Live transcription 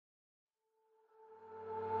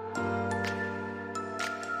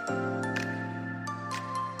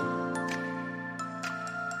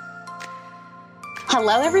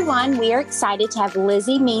Hello, everyone. We are excited to have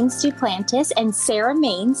Lizzie Means Duplantis and Sarah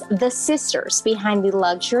Means, the sisters behind the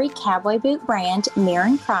luxury cowboy boot brand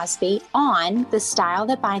Miron Crosby, on the Style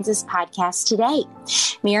That Binds Us podcast today.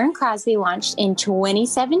 Miron Crosby launched in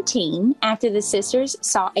 2017 after the sisters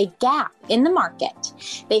saw a gap in the market.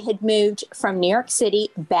 They had moved from New York City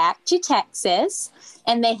back to Texas,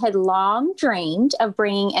 and they had long dreamed of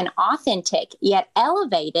bringing an authentic yet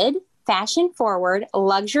elevated, fashion-forward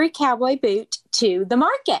luxury cowboy boot to the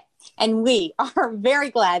market. And we are very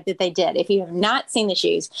glad that they did. If you have not seen the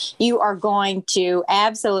shoes, you are going to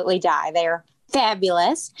absolutely die. They're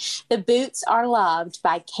fabulous. The boots are loved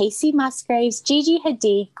by Casey Musgraves, Gigi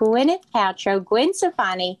Hadid, Gwyneth Paltrow, Gwen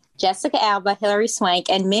Stefani, Jessica Alba, Hilary Swank,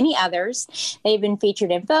 and many others. They've been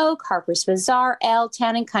featured in Vogue, Harper's Bazaar, Elle,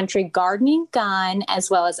 Town and Country, Garden & Gun, as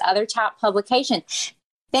well as other top publications.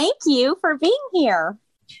 Thank you for being here.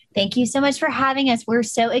 Thank you so much for having us. We're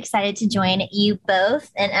so excited to join you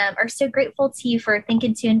both and are so grateful to you for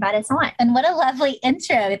thinking to invite us on. And what a lovely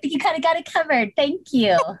intro. I think you kind of got it covered. Thank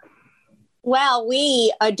you. Well,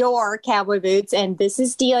 we adore cowboy boots, and this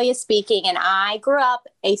is Delia speaking, and I grew up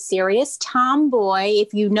a serious tomboy.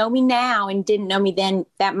 If you know me now and didn't know me then,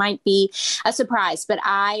 that might be a surprise, but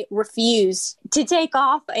I refused to take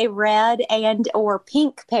off a red and or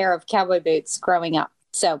pink pair of cowboy boots growing up.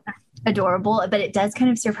 So adorable, but it does kind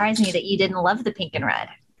of surprise me that you didn't love the pink and red.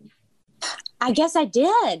 I guess I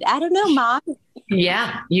did. I don't know, Mom.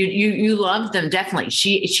 Yeah, you loved them, definitely.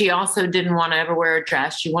 She also didn't want to ever wear a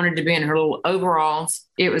dress. She wanted to be in her little overalls.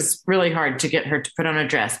 It was really hard to get her to put on a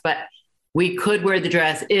dress, but we could wear the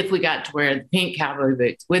dress if we got to wear the pink cowboy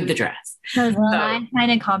boots with the dress. Well, I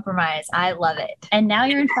kind of compromise. I love it. And now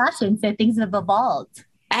you're in fashion, so things have evolved.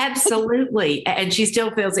 Absolutely. And she still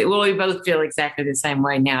feels it. Well, we both feel exactly the same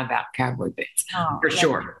way now about cowboy boots, for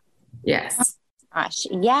sure. Yes. Gosh,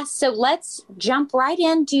 yes. So let's jump right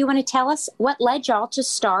in. Do you want to tell us what led y'all to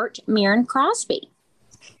start Miron Crosby?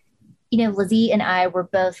 You know, Lizzie and I were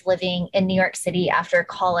both living in New York City after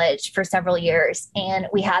college for several years. And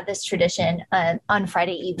we had this tradition on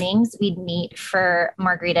Friday evenings, we'd meet for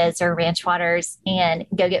margaritas or ranch waters and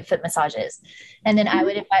go get foot massages. And then I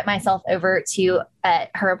would invite myself over to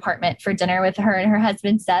her apartment for dinner with her and her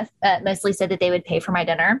husband, Seth, mostly said that they would pay for my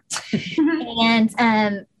dinner. And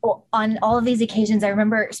on all of these occasions, I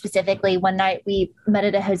remember specifically one night we met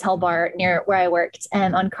at a hotel bar near where I worked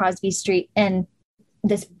on Crosby Street, and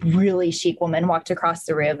this really chic woman walked across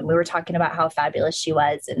the room, and we were talking about how fabulous she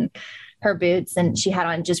was and her boots, and she had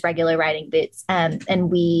on just regular riding boots. And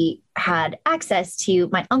we had access to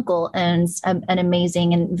my uncle owns an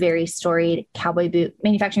amazing and very storied cowboy boot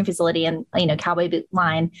manufacturing facility and, cowboy boot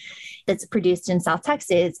line that's produced in South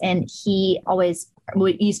Texas. And he always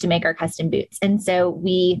used to make our custom boots. And so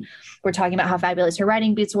we were talking about how fabulous her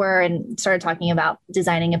riding boots were and started talking about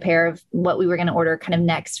designing a pair of what we were going to order kind of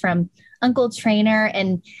next from Uncle Trainer.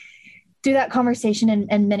 And through that conversation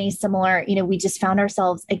and many similar, we just found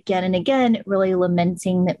ourselves again and again really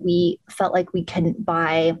lamenting that we felt like we couldn't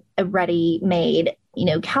buy a ready-made,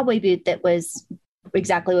 cowboy boot that was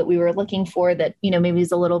exactly what we were looking for, that, maybe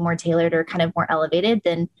was a little more tailored or kind of more elevated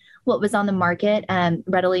than what was on the market,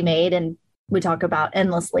 readily made. And we talk about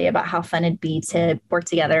endlessly about how fun it'd be to work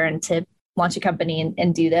together and to launch a company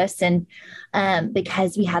and do this. And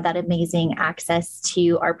because we had that amazing access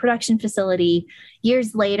to our production facility,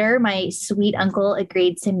 years later, my sweet uncle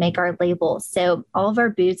agreed to make our label. So all of our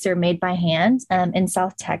boots are made by hand in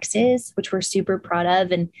South Texas, which we're super proud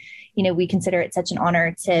of. And, we consider it such an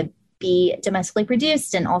honor to be domestically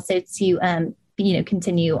produced and also to,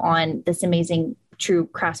 continue on this amazing true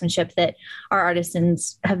craftsmanship that our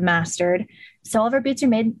artisans have mastered. So all of our boots are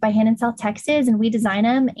made by hand in South Texas, and we design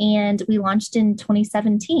them, and we launched in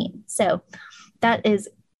 2017. So that is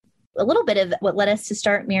a little bit of what led us to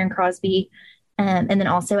start Miron Crosby. And then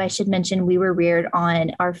also I should mention, we were reared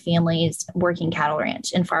on our family's working cattle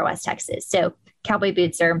ranch in far West Texas. So cowboy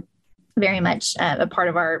boots are very much a part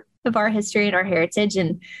of our history and our heritage.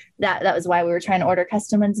 And that was why we were trying to order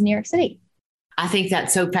custom ones in New York City. I think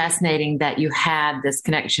that's so fascinating that you had this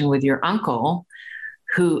connection with your uncle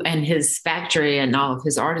and his factory and all of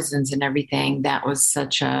his artisans and everything. That was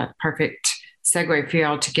such a perfect segue for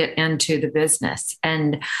y'all to get into the business.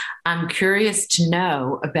 And I'm curious to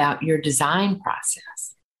know about your design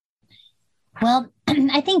process. Well,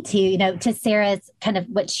 I think too, to Sarah's kind of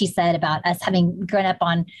what she said about us having grown up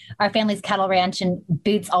on our family's cattle ranch and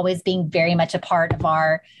boots always being very much a part of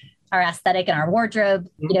our aesthetic and our wardrobe.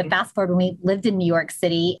 Mm-hmm. Fast forward when we lived in New York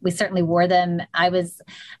City, we certainly wore them. I was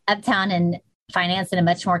uptown in finance in a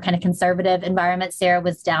much more kind of conservative environment. Sarah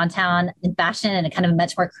was downtown in fashion and a kind of a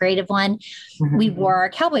much more creative one. Mm-hmm. We wore our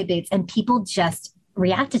cowboy boots, and people just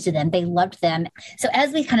reacted to them. They loved them. So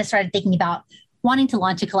as we kind of started thinking about wanting to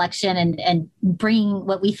launch a collection and bring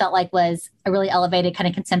what we felt like was a really elevated kind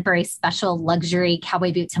of contemporary special luxury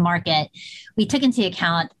cowboy boot to market, we took into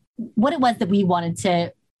account what it was that we wanted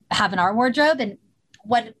to have in our wardrobe and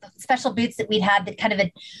what special boots that we'd had that kind of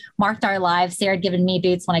had marked our lives. Sarah had given me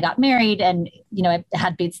boots when I got married, and, you know, I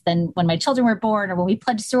had boots then when my children were born, or when we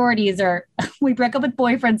pledged sororities, or we broke up with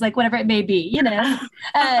boyfriends, like whatever it may be, you know.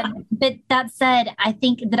 But that said, I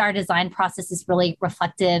think that our design process is really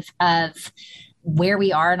reflective of where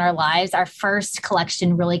we are in our lives. Our first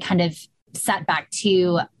collection really kind of sat back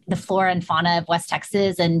to the flora and fauna of West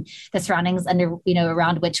Texas and the surroundings under, you know,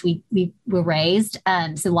 around which we were raised.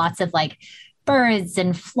 So lots of like birds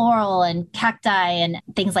and floral and cacti and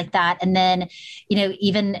things like that. And then, you know,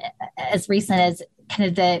 even as recent as kind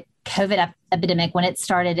of the COVID epidemic, when it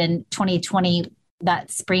started in 2020,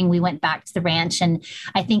 that spring, we went back to the ranch. And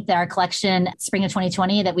I think that our collection, spring of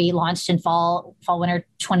 2020, that we launched in winter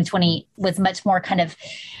 2020, was much more kind of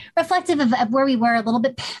reflective of where we were, a little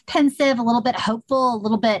bit pensive, a little bit hopeful, a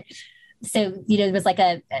little bit. So, you know, there was like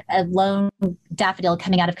a lone daffodil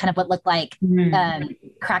coming out of kind of what looked like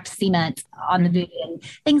cracked cement on the boot and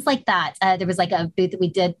things like that. There was like a boot that we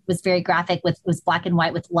did was very graphic was black and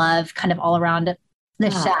white with love kind of all around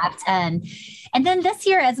the shaft. And then this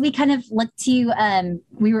year, as we kind of looked to,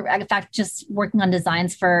 we were in fact just working on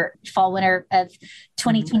designs for fall, winter of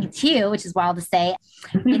 2022, which is wild to say.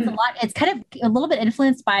 It's a lot. It's kind of a little bit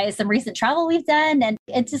influenced by some recent travel we've done, and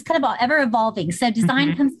it's just kind of ever evolving. So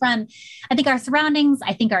design comes from, I think, our surroundings,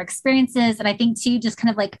 I think our experiences, and I think too, just kind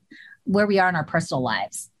of like where we are in our personal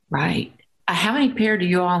lives. Right. How many pair do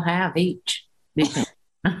you all have each?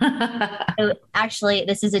 So actually,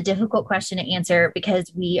 this is a difficult question to answer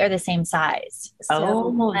because we are the same size.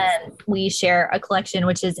 So we share a collection,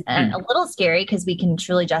 which is a little scary because we can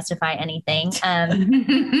truly justify anything.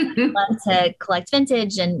 We love to collect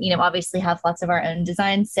vintage and, you know, obviously have lots of our own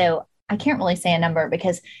designs. So I can't really say a number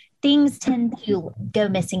because things tend to go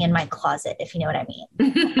missing in my closet, if you know what I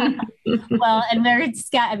mean. Well, and they're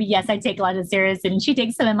scattered. I mean, yes, I take a lot of Sarah's and she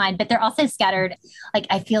takes some of mine, but they're also scattered. Like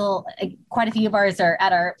I feel like quite a few of ours are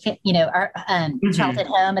at our, you know, our childhood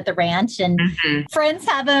home at the ranch, and friends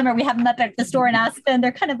have them, or we have them up at the store in Aspen.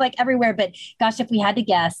 They're kind of like everywhere. But gosh, if we had to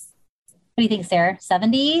guess, what do you think, Sarah?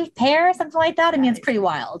 70 pair, something like that? I mean, it's pretty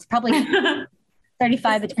wild. Probably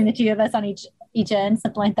 35 between the two of us on each end,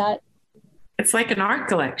 something like that. It's like an art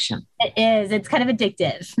collection. It is. It's kind of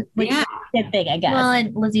addictive, which is a good thing, I guess. Well,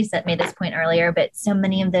 and Lizzie made this point earlier, but so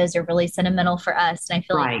many of those are really sentimental for us. And I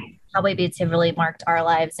feel like cowboy boots have really marked our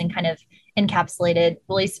lives and kind of encapsulated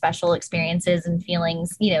really special experiences and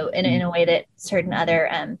feelings, you know, in a way that certain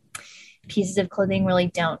other pieces of clothing really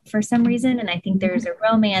don't for some reason. And I think there's a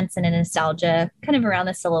romance and a nostalgia kind of around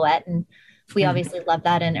the silhouette. And we obviously love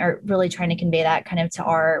that and are really trying to convey that kind of to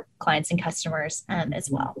our clients and customers as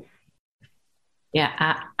well.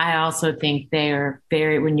 Yeah, I also think they are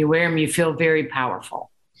very, when you wear them, you feel very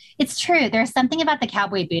powerful. It's true. There's something about the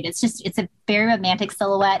cowboy boot. It's a very romantic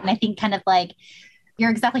silhouette. And I think kind of like, you're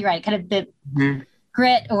exactly right. Kind of the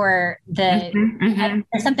grit or the,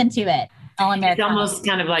 there's something to it. All American. It's almost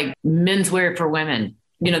kind of like menswear for women.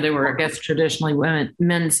 You know, they were, I guess, traditionally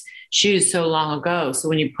men's shoes so long ago. So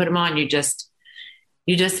when you put them on, you just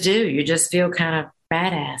feel kind of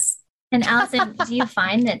badass. And Allison, do you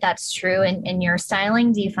find that that's true in your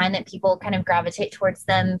styling? Do you find that people kind of gravitate towards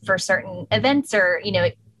them for certain events, or, you know,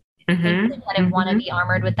 they kind of want to be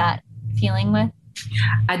armored with that feeling with?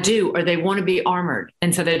 I do, or they want to be armored.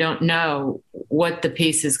 And so they don't know what the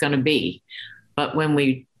piece is going to be. But when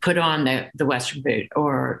we put on the Western boot,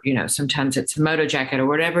 or, you know, sometimes it's a moto jacket or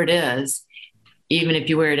whatever it is, even if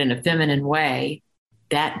you wear it in a feminine way,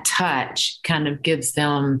 that touch kind of gives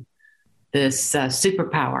them this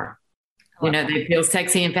superpower. You know, they feel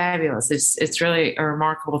sexy and fabulous. It's really a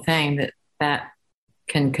remarkable thing that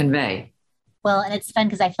can convey. Well, and it's fun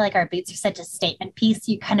because I feel like our boots are such a statement piece.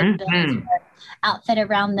 You kind of build your outfit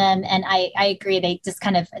around them. And I agree. They just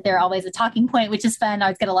kind of, they're always a talking point, which is fun. I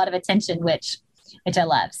always get a lot of attention, which I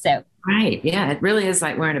love. So. Right. Yeah. It really is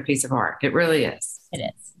like wearing a piece of art. It really is. It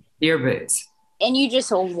is. Your boots. And you just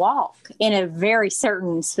will walk in a very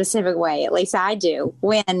certain specific way. At least I do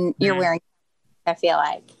when you're wearing, I feel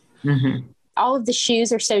like. All of the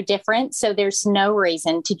shoes are so different. So there's no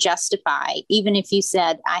reason to justify, even if you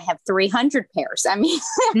said, I have 300 pairs. I mean,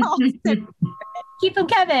 keep them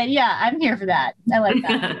coming. Yeah, I'm here for that. I like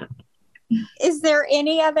that. Is there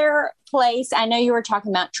any other place? I know you were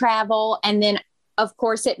talking about travel. And then, of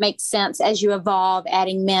course, it makes sense as you evolve,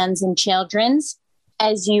 adding men's and children's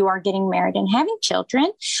as you are getting married and having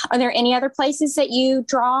children. Are there any other places that you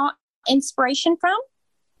draw inspiration from?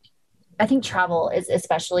 I think travel is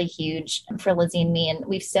especially huge for Lizzie and me, and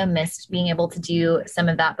we've so missed being able to do some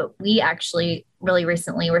of that. But we actually really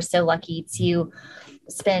recently were so lucky to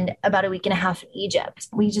spend about a week and a half in Egypt.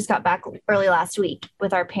 We just got back early last week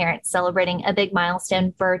with our parents celebrating a big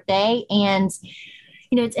milestone birthday. And,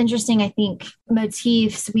 you know, it's interesting. I think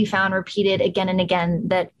motifs we found repeated again and again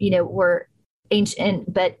that, you know, were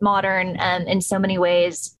ancient but modern in so many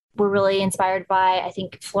ways. We're really inspired by, I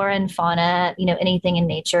think, flora and fauna, you know, anything in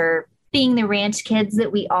nature. Being the ranch kids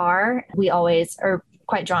that we always are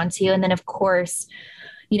quite drawn to. And then, of course,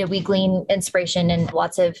 you know, we glean inspiration and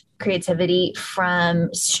lots of creativity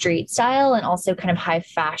from street style and also kind of high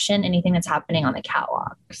fashion, anything that's happening on the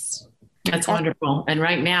catwalks. That's wonderful. And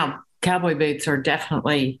right now, cowboy boots are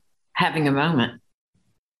definitely having a moment.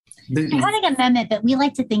 They're having a moment, but we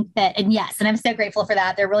like to think that, and yes, and I'm so grateful for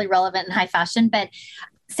that. They're really relevant and high fashion, but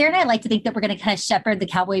Sarah and I like to think that we're going to kind of shepherd the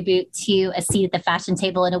cowboy boot to a seat at the fashion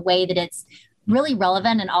table in a way that it's really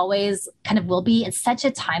relevant and always kind of will be. It's such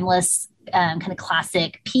a timeless kind of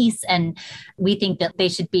classic piece. And we think that they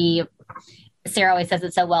should be, Sarah always says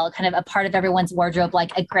it so well, kind of a part of everyone's wardrobe,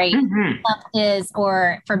 like a great pump is,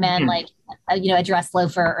 or for men, like, a dress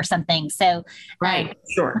loafer or something. So, right.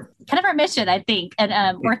 Sure. Kind of our mission, I think,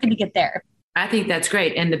 and we're going to get there. I think that's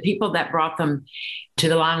great. And the people that brought them to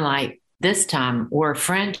the limelight this time were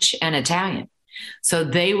French and Italian. So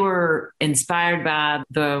they were inspired by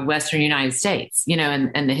the Western United States, you know,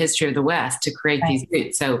 and the history of the West to create these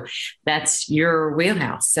boots. So that's your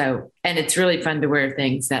wheelhouse. So, and it's really fun to wear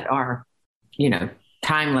things that are, you know,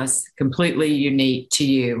 timeless, completely unique to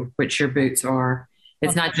you, which your boots are.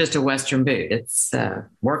 It's not just a Western boot. It's a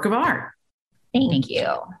work of art. Thank you.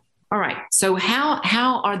 All right. So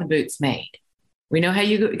how are the boots made? We know how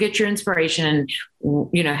you get your inspiration,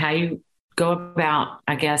 you know, how you go about,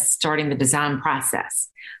 I guess, starting the design process.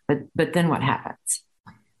 But then what happens?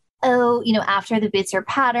 Oh, you know, after the boots are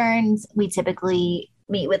patterned, we typically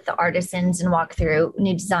meet with the artisans and walk through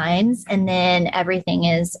new designs. And then everything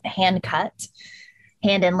is hand cut,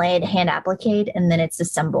 hand inlaid, hand appliqued, and then it's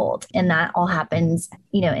assembled. And that all happens,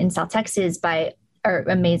 you know, in South Texas by our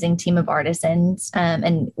amazing team of artisans.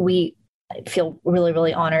 And we feel really,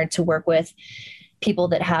 really honored to work with people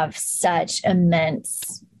that have such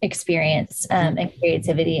immense experience and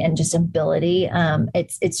creativity and just ability.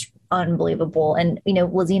 It's unbelievable. And, you know,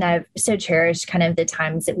 Lizzie and I have so cherished kind of the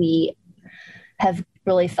times that we have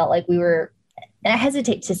really felt like we were, and I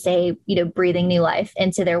hesitate to say, you know, breathing new life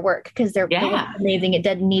into their work because they're amazing. It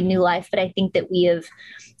doesn't need new life, but I think that we have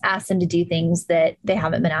asked them to do things that they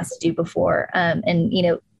haven't been asked to do before. And, you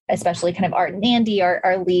know, especially kind of Art and Andy,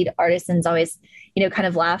 our lead artisans always, you know, kind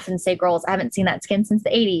of laugh and say, girls, I haven't seen that skin since the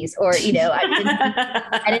 80s. Or, you know,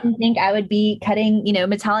 I didn't think I would be cutting, you know,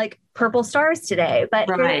 metallic purple stars today, but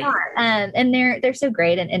here they are. And they're so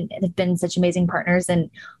great and have been such amazing partners. And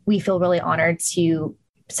we feel really honored to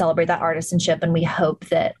celebrate that artisanship. And we hope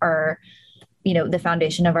that our, you know, the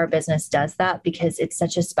foundation of our business does that because it's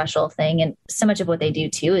such a special thing. And so much of what they do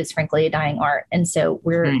too is frankly a dying art. And so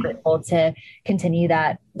we're grateful to continue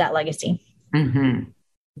that legacy. Mm-hmm.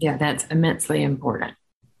 Yeah, that's immensely important.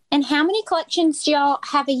 And how many collections do y'all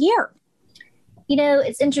have a year? You know,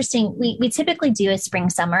 it's interesting. We typically do a spring,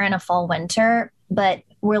 summer, and a fall, winter, but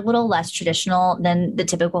we're a little less traditional than the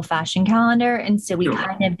typical fashion calendar. And so we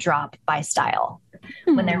kind of drop by style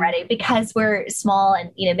when they're ready because we're small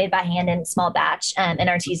and, you know, made by hand and small batch and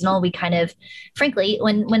artisanal. We kind of, frankly,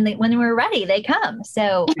 when we're ready, they come.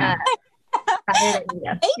 So,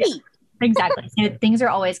 exactly. So things are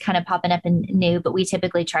always kind of popping up and new, but we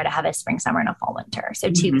typically try to have a spring, summer, and a fall, winter.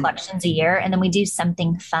 So 2 collections a year. And then we do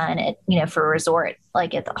something fun at, you know, for a resort,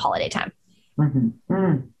 like at the holiday time.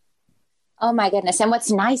 Oh my goodness. And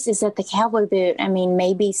what's nice is that the cowboy boot, I mean,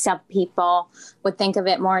 maybe some people would think of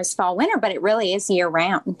it more as fall, winter, but it really is year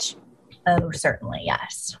round. Oh, certainly.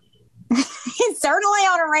 Yes. Certainly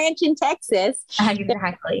on a ranch in Texas.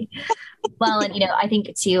 Exactly. Well, and, you know, I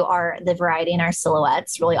think too, the variety in our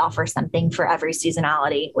silhouettes really offer something for every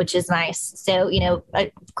seasonality, which is nice. So, you know,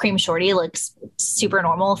 a cream shorty looks super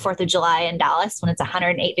normal 4th of July in Dallas when it's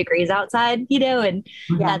 108 degrees outside, you know, and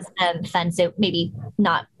that's fun. So maybe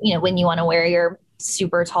not, you know, when you want to wear your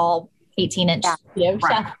super tall 18-inch, you know,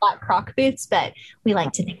 chef black croc boots, but we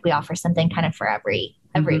like to think we offer something kind of for every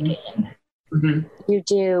occasion. You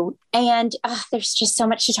do. And there's just so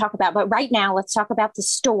much to talk about. But right now, let's talk about the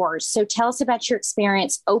stores. So tell us about your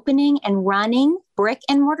experience opening and running brick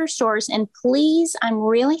and mortar stores. And please, I'm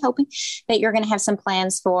really hoping that you're going to have some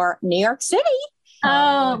plans for New York City.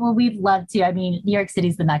 Oh, well, we'd love to. I mean, New York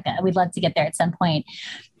City's the Mecca. We'd love to get there at some point.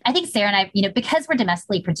 I think Sarah and I, you know, because we're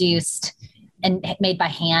domestically produced, and made by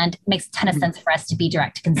hand, it makes a ton of sense for us to be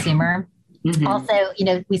direct to consumer. Mm-hmm. Also,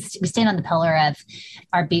 we stand on the pillar of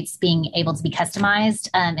our boots being able to be customized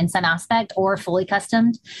in some aspect or fully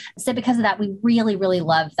customed. So because of that, we really, really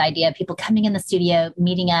love the idea of people coming in the studio,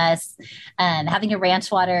 meeting us, having a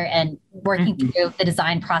ranch water and working through the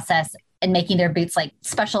design process and making their boots like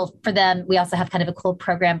special for them. We also have kind of a cool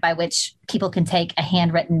program by which people can take a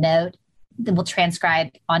handwritten note that will transcribe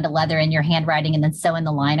onto leather in your handwriting and then sew in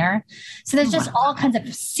the liner. So there's just all kinds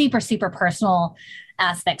of super, super personal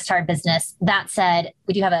aspects to our business. That said,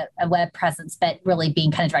 we do have a web presence, but really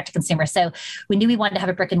being kind of direct to consumer. So we knew we wanted to have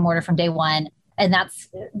a brick and mortar from day one. And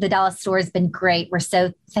the Dallas store has been great. We're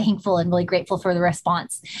so thankful and really grateful for the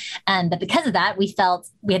response. But because of that, we felt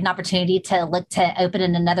we had an opportunity to look to open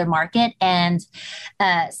in another market and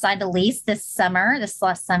signed a lease this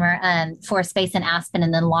last summer, for a space in Aspen,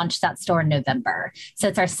 and then launched that store in November. So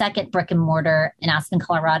it's our second brick and mortar in Aspen,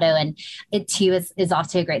 Colorado. And it too is off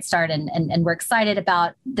to a great start. And we're excited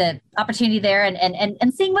about the opportunity there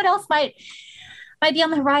and seeing what else might be on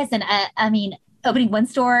the horizon. Opening one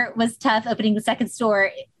store was tough. Opening the second store,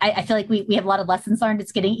 I feel like we have a lot of lessons learned.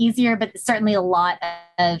 It's getting easier, but certainly a lot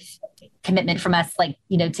of commitment from us,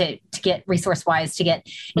 to get resource wise, to get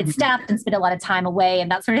it staffed and spend a lot of time away and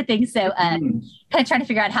that sort of thing. So kind of trying to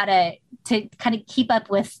figure out how to kind of keep up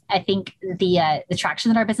with, I think, the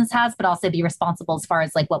traction that our business has, but also be responsible as far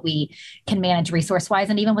as like what we can manage resource wise,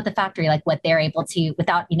 and even with the factory, like what they're able to,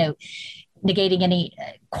 without, negating any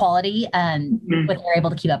quality, what they're able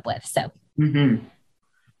to keep up with. So. Mm-hmm.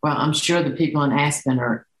 Well, I'm sure the people in Aspen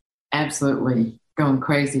are absolutely going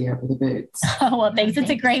crazy over the boots. Oh, well, thanks. It's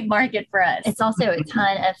a great market for us. It's also a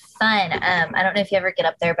ton of fun. I don't know if you ever get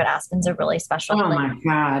up there, but Aspen's a really special place. My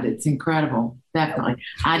God, it's incredible. Definitely.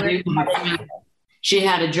 I do. She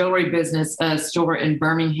had a jewelry business store in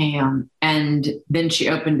Birmingham, and then she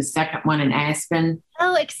opened a second one in Aspen.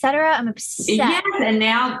 Oh, etc. I'm obsessed. Yes, and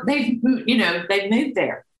now they've moved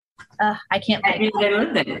there. I can't. They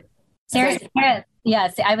live there. Sarah,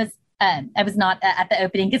 yes, I was not at the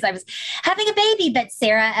opening because I was having a baby, but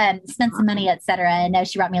Sarah spent some money, etc. And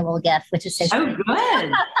she brought me a little gift, which is so sweet. Good.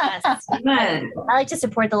 Yes, good. I like to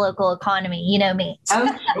support the local economy. You know me.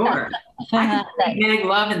 Oh, sure. I can big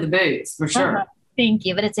love in the boots for sure. Thank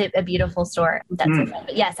you. But it's a beautiful store. That's so fun.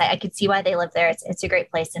 But yes, I could see why they live there. It's a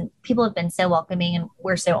great place, and people have been so welcoming, and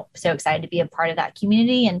we're so excited to be a part of that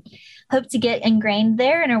community and hope to get ingrained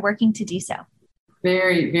there and are working to do so.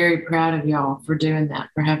 Very, very proud of y'all for doing that,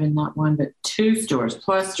 for having not one, but two stores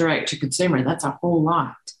plus direct to consumer. That's a whole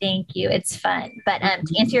lot. Thank you. It's fun. But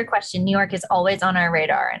to answer your question, New York is always on our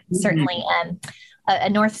radar, and certainly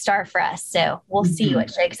a North Star for us. So we'll see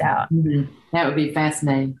what shakes out. That would be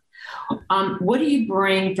fascinating. What do you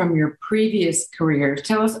bring from your previous careers?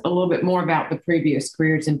 Tell us a little bit more about the previous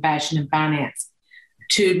careers in fashion and finance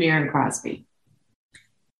to Miron Crosby.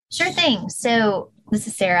 Sure thing. So this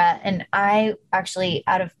is Sarah, and I actually,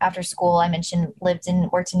 after school, I mentioned worked in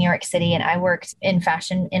New York City, and I worked in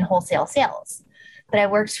fashion in wholesale sales. But I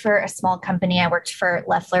worked for a small company. I worked for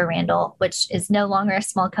Loeffler Randall, which is no longer a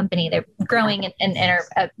small company. They're growing and are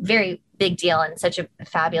a very big deal and such a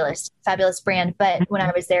fabulous brand. But when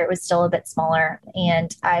I was there, it was still a bit smaller.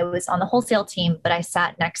 And I was on the wholesale team, but I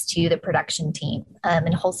sat next to the production team.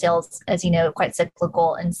 And wholesale's, as you know, quite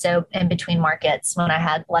cyclical. And so in between markets, when I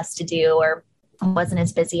had less to do or wasn't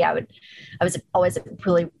as busy, I was always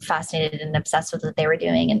really fascinated and obsessed with what they were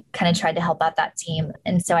doing and kind of tried to help out that team.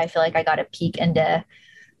 And so I feel like I got a peek into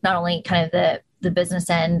not only kind of the business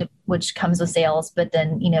end, which comes with sales, but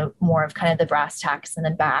then, more of kind of the brass tacks and the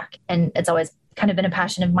back. And it's always kind of been a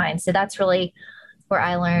passion of mine. So that's really where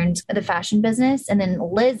I leaned the fashion business. And then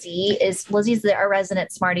Lizzie's our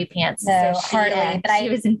resident smarty pants. No, hardly. But she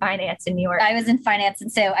was in finance in New York. I was in finance. And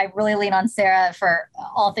so I really lean on Sarah for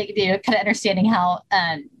all things, kind of understanding how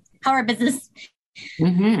our business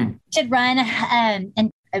should run.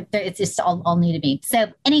 And it's just all new to me. So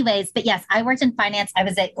anyways, but yes, I worked in finance. I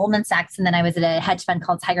was at Goldman Sachs, and then I was at a hedge fund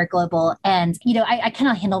called Tiger Global. And, I kind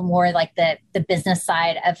of handle more like the business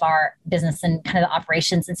side of our business and kind of the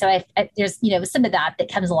operations. And so there's, some of that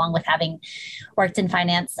comes along with having worked in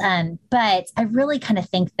finance. But I really kind of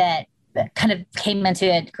think that kind of came into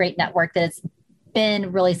a great network that's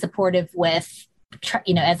been really supportive with,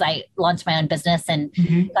 as I launched my own business and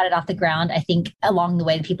got it off the ground. I think along the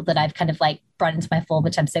way, the people that I've kind of brought into my fold,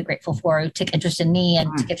 which I'm so grateful for, took interest in me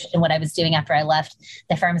and took interest in what I was doing after I left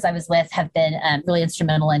the firms I was with, have been really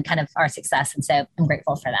instrumental in kind of our success. And so I'm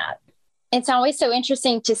grateful for that. It's always so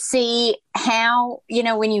interesting to see how,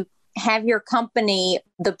 when you have your company,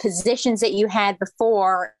 the positions that you had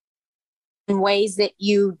before ways that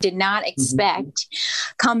you did not expect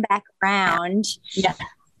come back around. Yeah.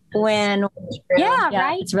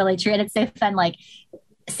 Right. It's really true. And it's so fun. Like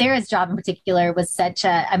Sarah's job in particular was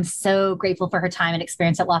I'm so grateful for her time and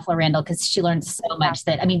experience at Lawful Randall, because she learned so much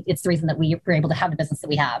it's the reason that we were able to have the business that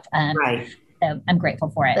we have. Right. So I'm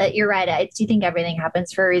grateful for it. But you're right. I do think everything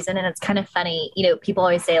happens for a reason. And it's kind of funny. People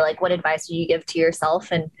always say, like, what advice do you give to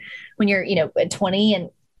yourself? And when you're, at 20, and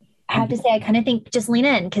I have to say, I kind of think just lean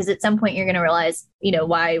in, because at some point you're going to realize,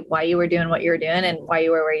 why you were doing what you were doing and why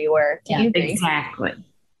you were where you were. Yeah, exactly.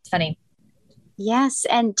 It's funny. Yes.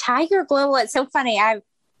 And Tiger Global, it's so funny. I've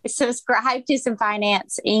subscribed to some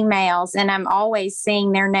finance emails and I'm always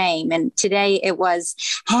seeing their name. And today it was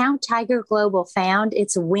how Tiger Global found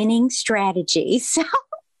its winning strategy. So,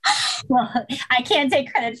 well, I can't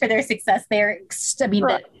take credit for their success there.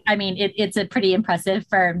 It's a pretty impressive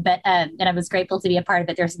firm, but, and I was grateful to be a part of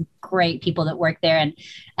it. There's great people that work there,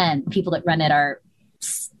 and people that run it are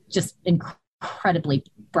just incredibly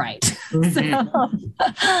bright. So,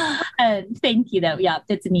 thank you though. Yeah,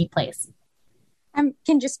 it's a neat place. I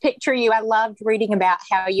can just picture you. I loved reading about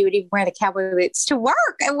how you would even wear the cowboy boots to work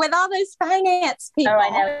with all those finance people. Oh, I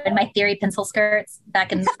know. And my theory pencil skirts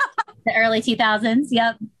back in the early 2000s.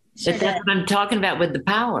 Yep. Sure, that's what I'm talking about with the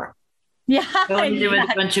power. Yeah. Going there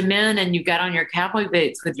with a bunch of men and you got on your cowboy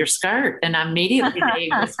boots with your skirt, and immediately they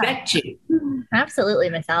respect you. Absolutely,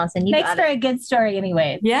 Miss Allison. You makes for a good story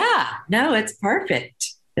anyway. Yeah. No, it's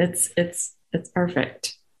perfect. It's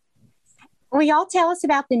perfect. Will y'all tell us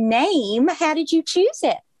about the name? How did you choose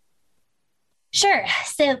it? Sure.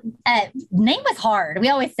 So name was hard. We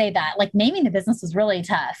always say that. Like, naming the business was really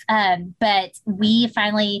tough. But we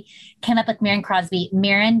finally came up with Miron Crosby,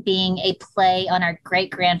 Miron being a play on our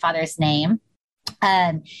great-grandfather's name.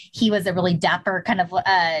 He was a really dapper kind of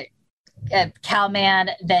a cowman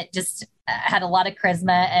that just had a lot of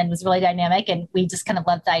charisma and was really dynamic. And we just kind of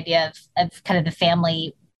loved the idea of kind of the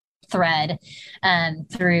family thread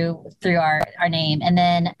through our name. And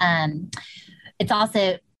then it's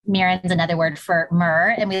also, Miron's another word for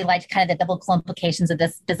myrrh, and we liked kind of the biblical implications of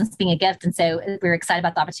this business being a gift, and so we were excited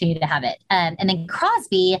about the opportunity to have it. And then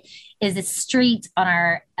Crosby is a street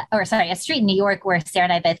a street in New York where Sarah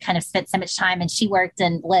and I both kind of spent so much time, and she worked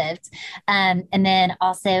and lived. And then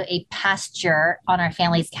also a pasture on our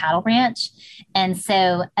family's cattle ranch. And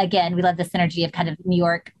so again, we love the synergy of kind of New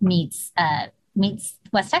York meets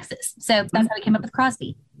West Texas. So that's how we came up with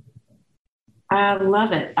Crosby. I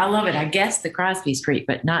love it. I guess the Crosby Street,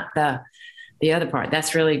 but not the other part.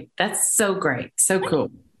 That's so great. So cool.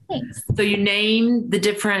 Thanks. So you name the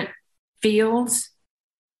different fields?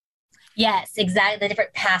 Yes, exactly. The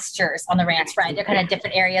different pastures on the ranch, right? They're kind of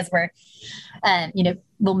different areas where,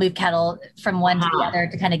 we'll move cattle from one to the other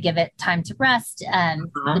to kind of give it time to rest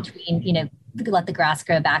between, let the grass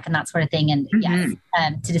grow back and that sort of thing. And yes,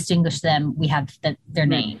 to distinguish them, we have their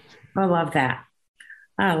name. I love that.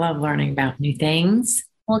 I love learning about new things.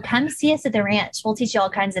 Well, come see us at the ranch. We'll teach you all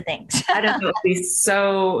kinds of things. I know it'll be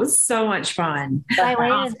so much fun. By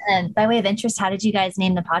way of interest, how did you guys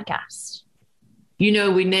name the podcast?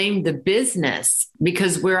 We named the business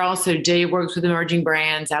because we're also, Jay works with emerging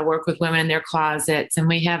brands. I work with women in their closets, and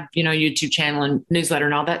we have, YouTube channel and newsletter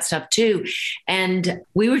and all that stuff too. And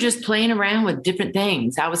we were just playing around with different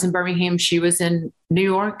things. I was in Birmingham. She was in New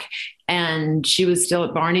York, and she was still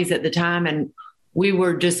at Barney's at the time. And we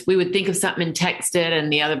would think of something and text it,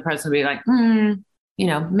 and the other person would be like,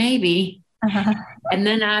 maybe. And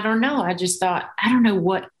then I don't know. I just thought, I don't know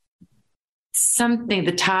what, something,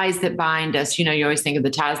 the ties that bind us, you always think of the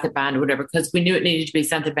ties that bind or whatever, because we knew it needed to be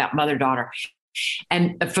something about mother-daughter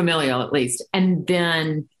and familial at least. And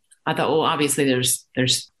then I thought, well, obviously there's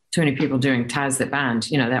too many people doing ties that bind,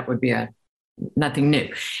 that would be nothing new.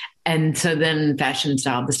 And so then fashion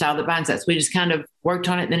style, the style that binds us, we just kind of worked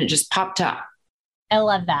on it. And then it just popped up. I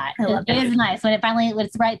love that. It is nice when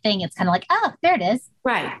it's the right thing. It's kind of like, oh, there it is.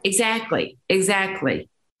 Right. Exactly.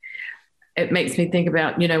 It makes me think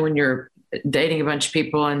about, when you're dating a bunch of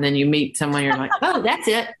people and then you meet someone, you're like, oh, that's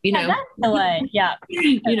it. That's the way. Yeah.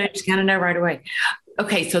 Just kind of know right away.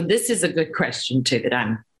 Okay. So this is a good question too, that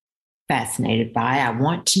I'm fascinated by. I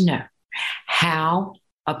want to know how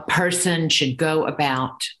a person should go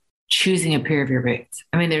about choosing a pair of your boots.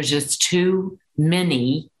 I mean, there's just too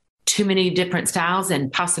many different styles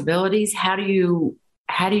and possibilities. How do you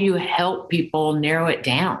help people narrow it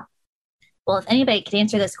down? Well, if anybody could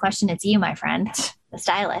answer this question, it's you, my friend, the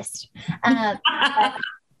stylist. I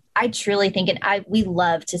truly think we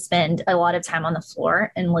love to spend a lot of time on the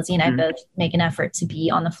floor, and Lizzie and I both make an effort to be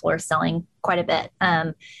on the floor selling quite a bit.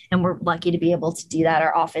 And we're lucky to be able to do that.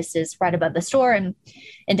 Our office is right above the store in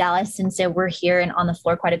Dallas. And so we're here and on the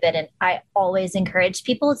floor quite a bit. And I always encourage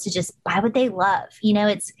people to just buy what they love.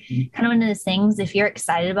 It's kind of one of those things. If you're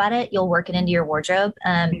excited about it, you'll work it into your wardrobe.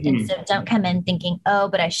 And so don't come in thinking, oh,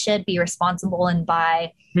 but I should be responsible and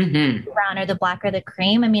buy the brown or the black or the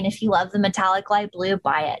cream. I mean, if you love the metallic light blue,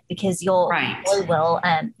 buy it, because you'll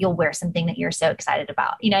wear something that you're so excited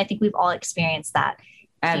about. I think we've all experienced that.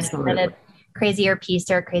 Absolutely. A crazier piece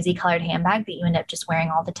or a crazy colored handbag that you end up just wearing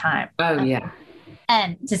all the time. Oh, yeah.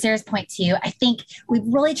 And to Sarah's point too, I think we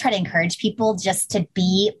really try to encourage people just to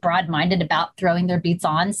be broad-minded about throwing their boots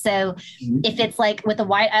on. So if it's like with a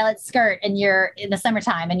wide eyelet skirt and you're in the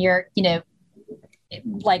summertime and you're,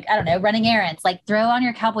 like, I don't know, running errands, like throw on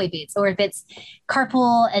your cowboy boots. Or if it's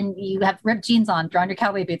carpool and you have ripped jeans on, throw on your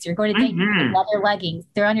cowboy boots. You're going to date leather leggings,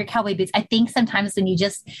 throw on your cowboy boots. I think sometimes when you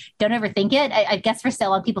just don't overthink it, I guess for so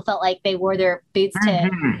long people felt like they wore their boots to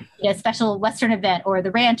a special Western event or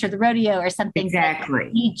the ranch or the rodeo or something. Exactly.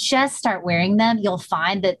 But you just start wearing them, you'll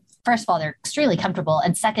find that first of all, they're extremely comfortable.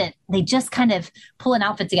 And second, they just kind of pull an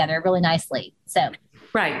outfit together really nicely. So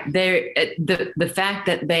right. They're the fact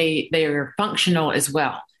that they are functional as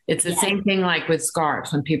well. It's the same thing like with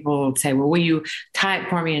scarves. When people say, well, will you tie it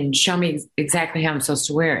for me and show me exactly how I'm supposed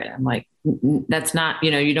to wear it? I'm like, that's not,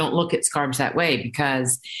 you don't look at scarves that way,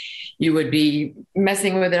 because you would be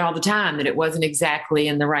messing with it all the time, that it wasn't exactly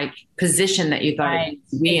in the right position that you thought it needed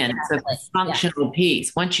to be in. It's a functional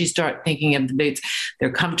piece. Once you start thinking of the boots,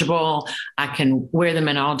 they're comfortable. I can wear them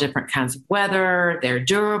in all different kinds of weather. They're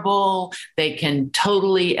durable. They can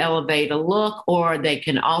totally elevate a look, or they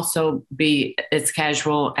can also be as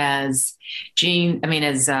casual as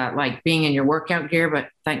like being in your workout gear, but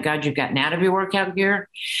thank God you've gotten out of your workout gear.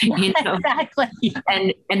 Exactly.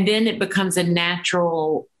 And then it becomes a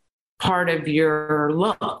natural part of your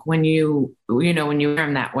look when you wear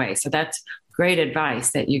them that way. So that's great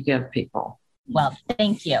advice that you give people. Well,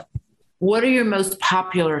 thank you. What are your most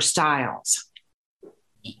popular styles?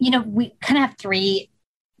 We kind of have three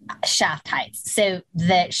shaft heights. So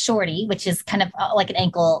the shorty, which is kind of like an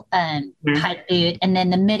ankle height boot, and then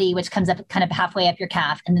the midi, which comes up kind of halfway up your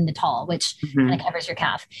calf, and then the tall, which kind of covers your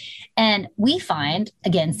calf. And we find,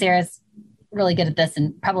 again, Sarah's really good at this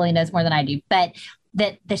and probably knows more than I do, but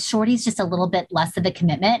that the shorty is just a little bit less of a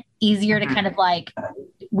commitment, easier to kind of like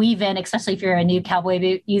weave in, especially if you're a new cowboy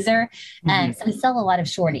boot user. And so we sell a lot of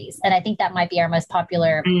shorties, and I think that might be our most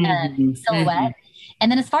popular silhouette. And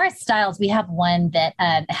then as far as styles, we have one that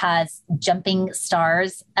has jumping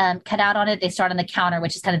stars cut out on it. They start on the counter,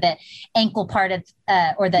 which is kind of the ankle part of,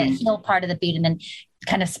 or the heel part of the boot, and then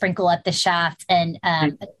kind of sprinkle up the shaft, and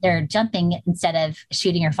they're jumping instead of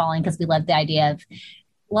shooting or falling, because we love the idea of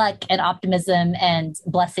luck and optimism and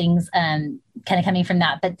blessings kind of coming from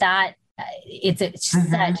that. But that it's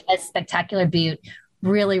such a spectacular boot,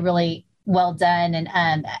 really, really well done.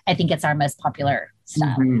 And I think it's our most popular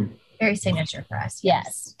style. Very signature for us.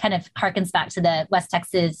 Yes. Kind of harkens back to the West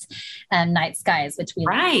Texas night skies, which we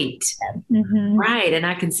right. Right. And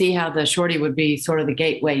I can see how the shorty would be sort of the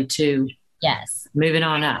gateway to moving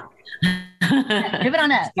on up. Moving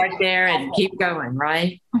on up. Start there and keep going,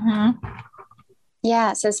 right?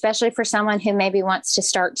 Yeah, so especially for someone who maybe wants to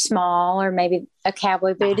start small, or maybe a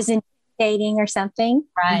cowboy boot is intimidating or something.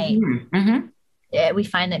 Right. Yeah, we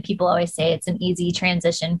find that people always say it's an easy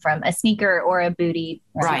transition from a sneaker or a bootie.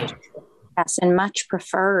 Right. Yes, and much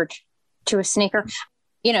preferred to a sneaker.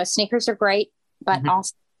 Sneakers are great, but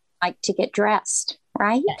also like to get dressed,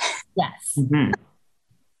 right? Yes.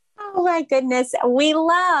 Oh my goodness. We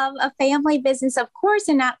love a family business, of course.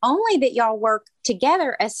 And not only that y'all work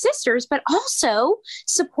together as sisters, but also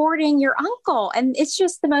supporting your uncle. And it's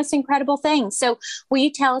just the most incredible thing. So will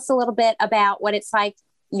you tell us a little bit about what it's like,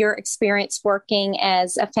 your experience working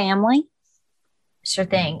as a family? Sure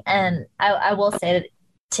thing. And I will say that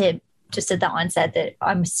to just at the onset that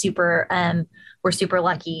we're super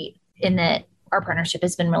lucky in that our partnership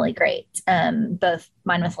has been really great. Both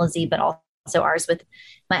mine with Lizzie, but also ours with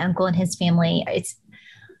my uncle and his family. It's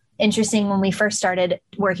interesting. When we first started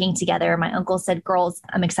working together, my uncle said, girls,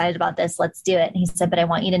 I'm excited about this. Let's do it. And he said, but I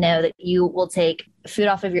want you to know that you will take food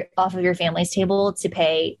off of your family's table to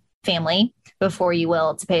pay family before you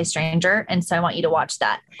will to pay a stranger. And so I want you to watch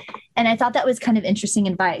that. And I thought that was kind of interesting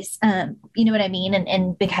advice. You know what I mean?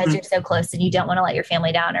 And because you're so close and you don't want to let your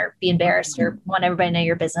family down or be embarrassed or want everybody to know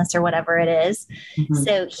your business or whatever it is.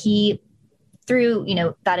 So he, through,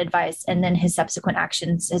 that advice and then his subsequent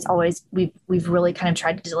actions, has always, we've really kind of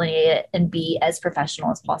tried to delineate it and be as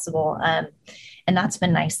professional as possible. And that's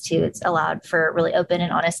been nice too. It's allowed for really open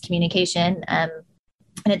and honest communication.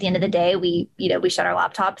 And at the end of the day, we shut our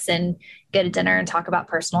laptops and go to dinner and talk about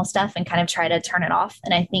personal stuff and kind of try to turn it off.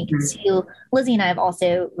 And I think too, Lizzie and I have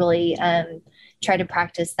also really tried to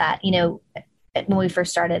practice that. When we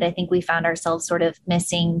first started, I think we found ourselves sort of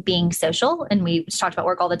missing being social, and we just talked about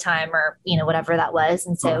work all the time, or, whatever that was.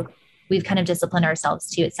 And so we've kind of disciplined ourselves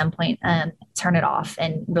to, at some point, turn it off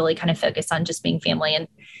and really kind of focus on just being family and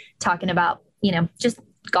talking about, just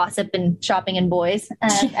gossip and shopping and boys,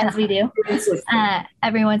 as we do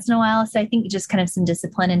every once in a while. So I think just kind of some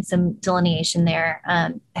discipline and some delineation there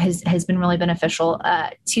has been really beneficial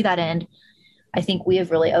to that end. I think we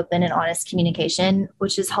have really open and honest communication,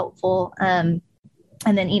 which is helpful. And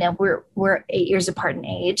then, we're 8 years apart in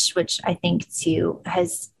age, which I think too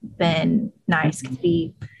has been nice because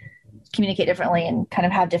we communicate differently and kind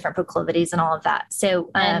of have different proclivities and all of that. So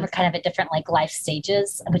we're kind of at different life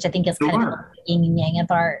stages, which I think is kind of the yin and yang of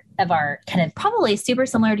our kind of probably super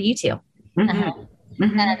similar to you two.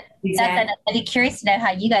 Exactly. I'd be curious to know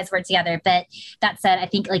how you guys work together. But that said, I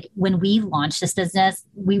think when we launched this business,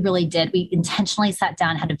 we really did. We intentionally sat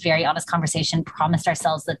down, had a very honest conversation, promised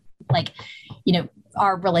ourselves that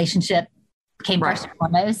our relationship came first and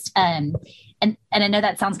foremost. And I know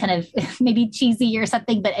that sounds kind of maybe cheesy or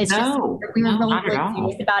something, but it's just, we were really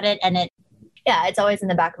serious about it. And it's always in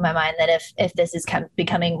the back of my mind that if this is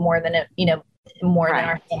becoming more than more than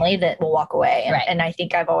our family, that we'll walk away. And I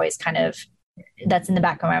think I've always that's in the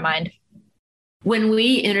back of my mind. When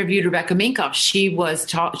we interviewed Rebecca Minkoff, she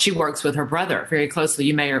works with her brother very closely.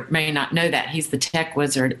 You may or may not know that. He's the tech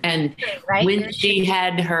wizard. And when she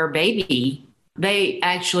had her baby, they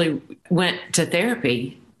actually went to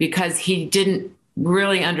therapy because he didn't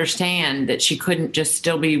really understand that she couldn't just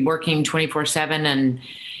still be working 24/7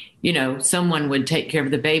 and, someone would take care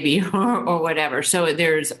of the baby or whatever. So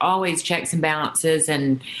there's always checks and balances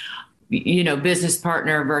and, business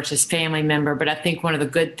partner versus family member. But I think one of the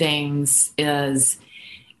good things is,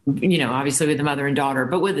 obviously with the mother and daughter,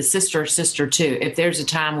 but with the sister too, if there's a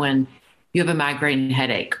time when you have a migraine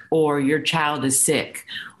headache or your child is sick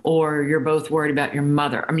or you're both worried about your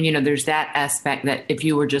mother. I mean, there's that aspect that if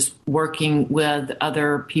you were just working with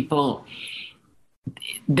other people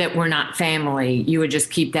that were not family, you would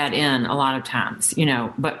just keep that in a lot of times,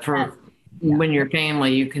 but for when you're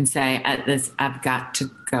family, you can say I've got to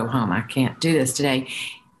go home. I can't do this today.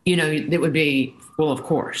 It would be, well, of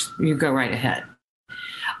course you go right ahead.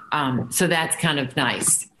 So that's kind of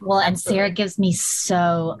nice. Well, and Sarah gives me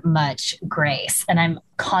so much grace and I'm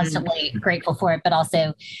constantly grateful for it, but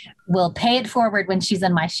also will pay it forward when she's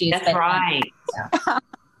in my shoes. That's right.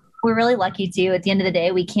 We're really lucky too. At the end of the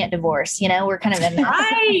day, we can't divorce, we're kind of in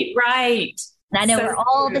that. Right. And I know where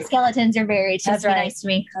all the skeletons are buried. Just be nice to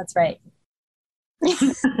me. That's right.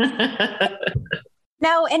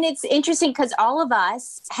 No, and it's interesting because all of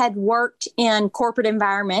us had worked in corporate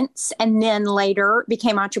environments and then later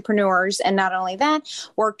became entrepreneurs. And not only that,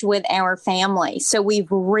 worked with our family. So we've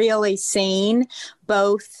really seen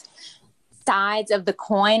both sides of the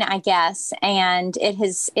coin, I guess. And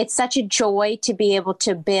it's such a joy to be able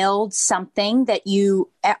to build something that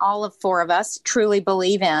all of four of us truly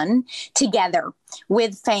believe in together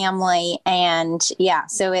with family. And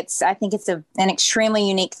so I think it's an extremely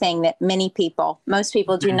unique thing that most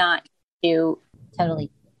people do not do. Totally.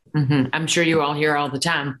 Mm-hmm. I'm sure you all hear all the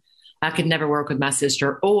time. I could never work with my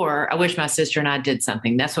sister, or I wish my sister and I did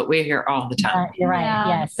something. That's what we hear all the time. You're right.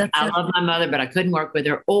 Yeah. Yes. I love my mother, but I couldn't work with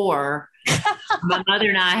her. Or my mother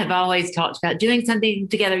and I have always talked about doing something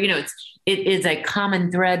together. It is a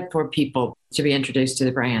common thread for people to be introduced to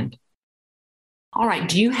the brand. All right.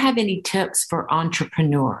 Do you have any tips for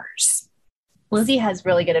entrepreneurs? Lizzie has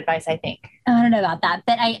really good advice, I think. I don't know about that,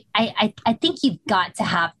 but I think you've got to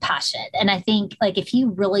have passion. And I think if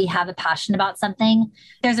you really have a passion about something,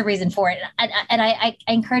 there's a reason for it. And I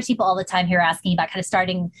encourage people all the time who are asking about kind of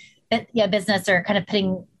starting a business or kind of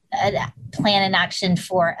putting a plan in action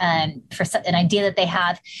for an idea that they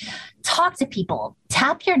have. Talk to people,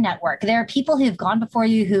 tap your network. There are people who've gone before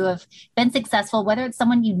you who have been successful, whether it's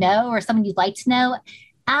someone you know or someone you'd like to know.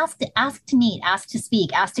 Ask to meet, ask to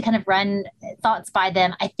speak, ask to kind of run thoughts by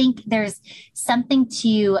them. I think there's something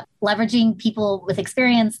to leveraging people with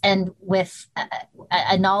experience and with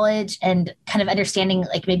a knowledge and kind of understanding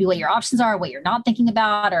maybe what your options are, what you're not thinking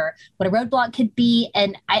about, or what a roadblock could be.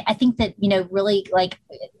 And I think that, really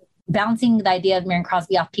bouncing the idea of Miron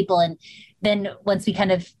Crosby off people. And then once we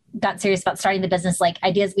kind of got serious about starting the business,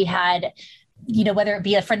 ideas we had, whether it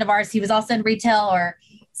be a friend of ours who was also in retail or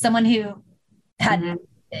someone who had,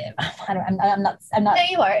 I'm not. No,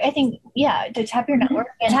 you are. I think, to tap your network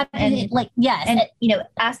and yes. And,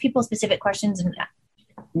 ask people specific questions and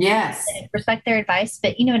Yes. Respect their advice.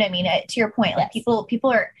 But you know what I mean? To your point, like Yes.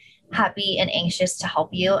 people are happy and anxious to help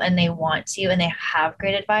you and they want to, and they have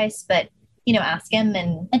great advice, but ask them.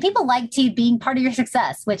 And people like to being part of your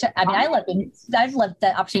success, which I mean, I've loved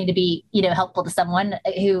the opportunity to be, helpful to someone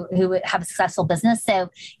who have a successful business. So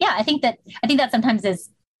yeah, I think that sometimes is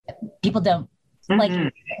people don't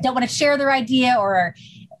don't want to share their idea, or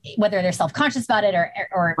whether they're self-conscious about it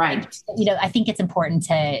or right. I think it's important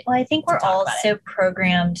to. Well, I think we're all so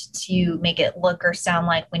programmed to make it look or sound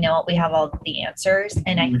like we have all the answers.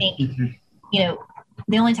 And I think,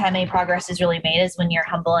 the only time any progress is really made is when you're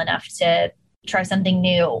humble enough to try something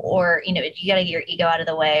new, or, you got to get your ego out of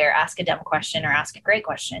the way, or ask a dumb question or ask a great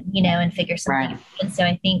question, and figure something out. And so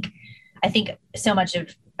I think so much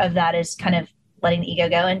of that is kind of letting the ego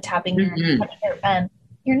go and tapping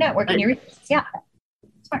your network and your resources. Yeah.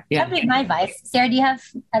 Smart. That would be my advice. Sarah, do you have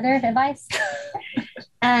other advice?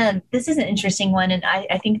 This is an interesting one. And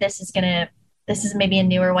I think this is maybe a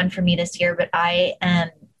newer one for me this year, but I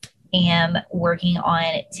am working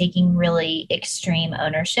on taking really extreme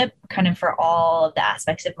ownership kind of for all of the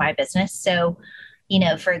aspects of my business. So,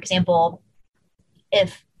 for example,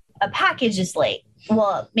 if a package is late,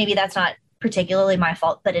 well, maybe that's not particularly my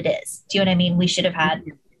fault, but it is. Do you know what I mean? We should have had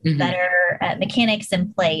better mechanics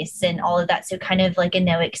in place and all of that. So kind of like a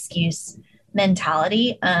no excuse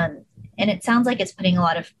mentality. And it sounds like it's putting a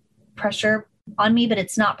lot of pressure on me, but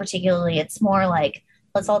it's not particularly. It's more like,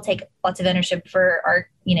 let's all take lots of ownership for our,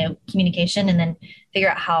 communication, and then figure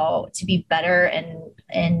out how to be better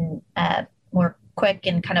and more quick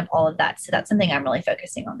and kind of all of that. So that's something I'm really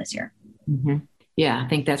focusing on this year. Mm-hmm. Yeah, I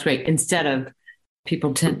think that's great. Instead of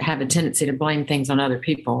people have a tendency to blame things on other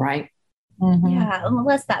people, right? Mm-hmm. Yeah,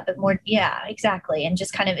 less that, but more. Yeah, exactly. And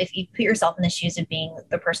just kind of, if you put yourself in the shoes of being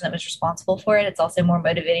the person that was responsible for it, it's also more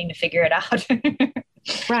motivating to figure it out.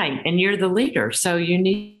 Right. And you're the leader. So you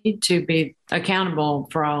need to be accountable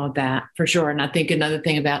for all of that, for sure. And I think another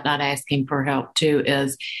thing about not asking for help too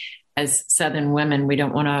is, as Southern women, we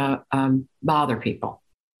don't want to bother people.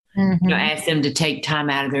 Mm-hmm. Ask them to take time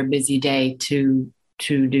out of their busy day to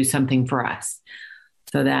do something for us.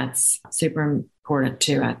 So that's super important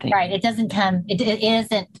too, I think. Right. It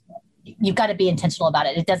isn't, you've got to be intentional about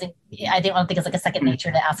it. I don't think it's like a second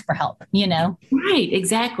nature to ask for help, Right,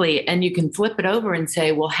 exactly. And you can flip it over and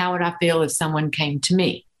say, well, how would I feel if someone came to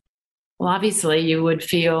me? Well, obviously you would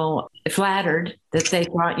feel flattered that they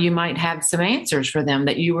thought you might have some answers for them,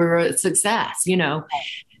 that you were a success,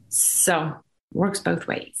 So it works both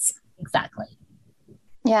ways. Exactly.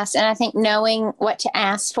 Yes. And I think knowing what to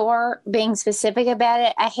ask for, being specific about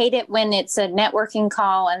it. I hate it when it's a networking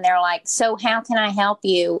call and they're like, so how can I help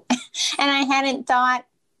you? And I hadn't thought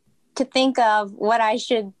to think of what I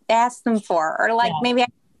should ask them for, or maybe I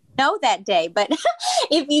know that day. But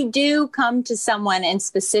if you do come to someone and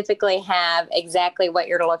specifically have exactly what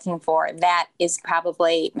you're looking for, that is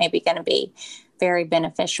probably maybe going to be very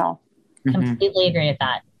beneficial. Completely agree with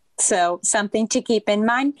that. So something to keep in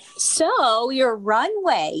mind. So your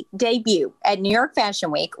runway debut at New York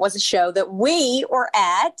Fashion Week was a show that we were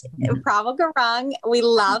at. Prabal Gurung. We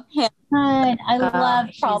love him. I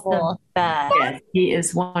love Prabal. Yes, he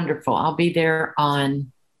is wonderful. I'll be there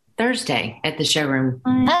on Thursday at the showroom.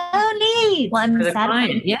 Oh, neat. Well, I'm For the sad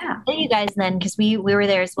client, yeah. you guys then, because we were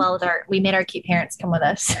there as well we made our cute parents come with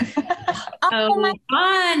us. Oh, my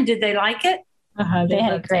fun. Did they like it? They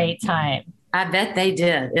had a great time. I bet they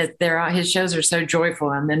did. His shows are so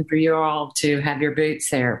joyful. And then for you all to have your boots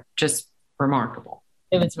there, just remarkable.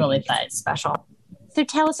 It was really fun. Special. So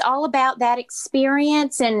tell us all about that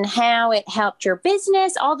experience and how it helped your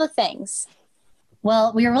business, all the things.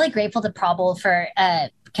 Well, we were really grateful to Prabal for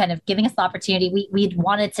kind of giving us the opportunity. We'd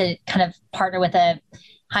wanted to kind of partner with a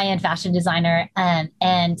high-end fashion designer,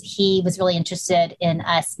 and he was really interested in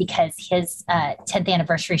us because his 10th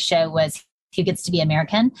anniversary show was Who Gets to Be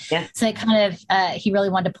American. Yeah. So it kind of, he really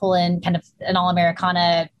wanted to pull in kind of an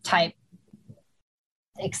all-Americana type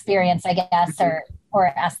experience, I guess,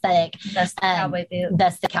 or aesthetic. That's the cowboy boot.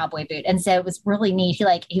 That's the cowboy boot. And so it was really neat.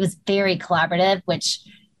 He was very collaborative, which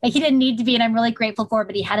he didn't need to be, and I'm really grateful for,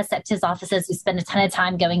 but he had us up to his offices. We spent a ton of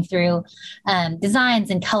time going through designs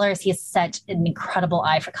and colors. He has such an incredible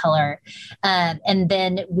eye for color. And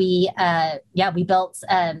then we built,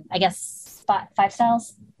 I guess, five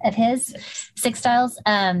styles of his, 6 styles.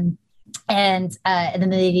 And then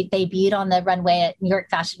they debuted on the runway at New York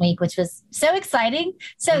Fashion Week, which was so exciting.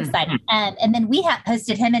 And then we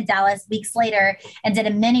hosted him in Dallas weeks later and did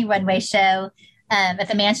a mini runway show at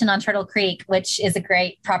the Mansion on Turtle Creek, which is a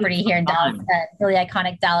great property here in Dallas, really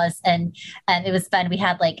iconic Dallas. And it was fun. We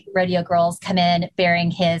had like rodeo girls come in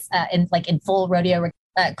bearing his in full rodeo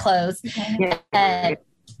clothes.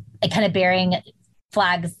 kind of bearing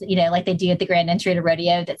flags, like they do at the grand entry at a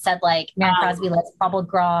rodeo that said like Miron Crosby loves cobbled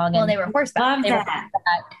grong. Well, they were horseback.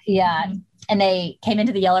 Yeah. Mm-hmm. And they came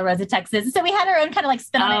into the Yellow Rose of Texas. So we had our own kind of like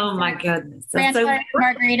spin on it. Oh my goodness. Ran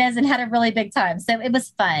margaritas and had a really big time. So it was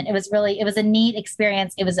fun. It was a neat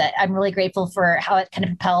experience. I'm really grateful for how it kind of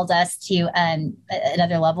propelled us to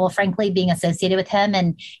another level, frankly, being associated with him.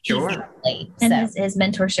 And sure. And his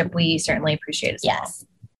mentorship, we certainly appreciate as yes.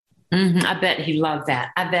 well. Mm-hmm. I bet he loved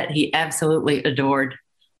that. I bet he absolutely adored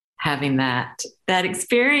having that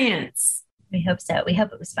experience. We hope so. We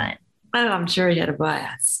hope it was fun. Oh, I'm sure he had a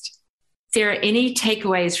blast. Sarah, any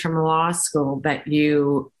takeaways from law school that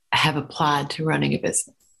you have applied to running a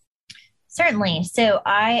business? Certainly. So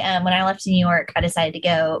when I left New York, I decided to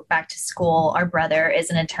go back to school. Our brother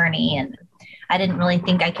is an attorney, and I didn't really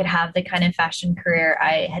think I could have the kind of fashion career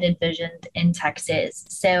I had envisioned in Texas.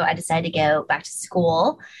 So I decided to go back to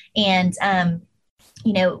school. And,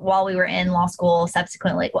 while we were in law school,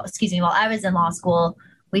 while I was in law school,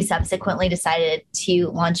 we subsequently decided to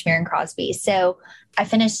launch Miron Crosby. So I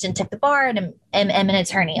finished and took the bar and am an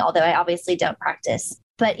attorney, although I obviously don't practice.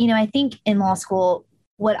 But, I think in law school,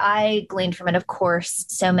 what I gleaned from it, of course,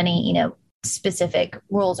 so many, specific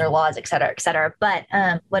rules or laws, et cetera, et cetera. But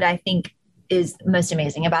what I think is most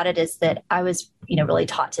amazing about it is that I was, really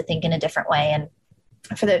taught to think in a different way. And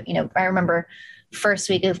I remember first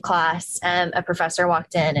week of class, a professor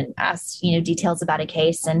walked in and asked, details about a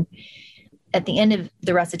case. And at the end of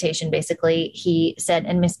the recitation, basically, he said,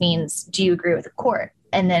 and Miss Means, do you agree with the court?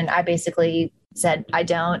 And then I basically said, I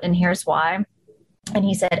don't, and here's why. And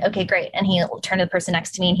he said, okay, great. And he turned to the person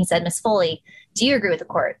next to me and he said, Miss Foley, do you agree with the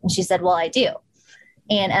court? And she said, well, I do.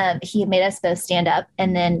 And he made us both stand up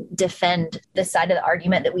and then defend the side of the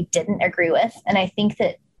argument that we didn't agree with. And I think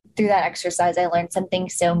that through that exercise, I learned something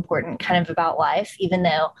so important kind of about life. Even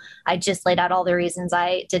though I just laid out all the reasons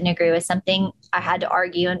I didn't agree with something, I had to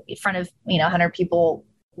argue in front of, 100 people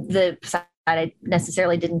the side I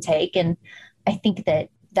necessarily didn't take. And I think that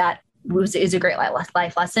is a great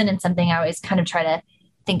life lesson, and something I always kind of try to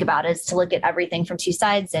think about is to look at everything from two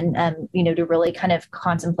sides and, to really kind of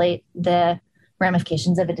contemplate the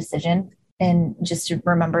ramifications of a decision, and just to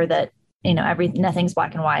remember that, nothing's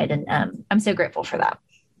black and white. And I'm so grateful for that.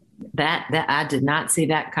 That I did not see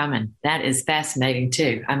that coming. That is fascinating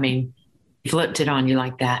too. I mean, flipped it on you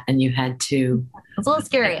like that, and you had to. It's a little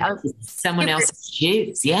scary. Someone else's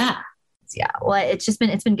shoes. Yeah. Yeah. Well, it's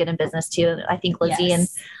been good in business too. I think Lizzie and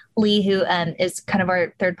Lee, who is kind of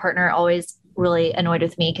our third partner, always really annoyed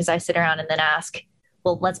with me because I sit around and then ask,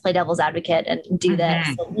 well, let's play devil's advocate and do this,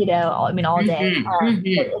 all day.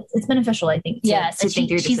 It's beneficial, I think, to think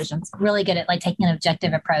through decisions. She's really good at like taking an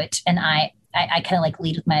objective approach, and I kind of like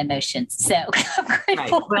lead with my emotions. So I'm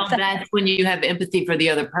grateful. Right. Well, that's when you have empathy for the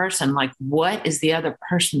other person. Like, what is the other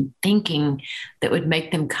person thinking that would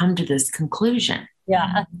make them come to this conclusion?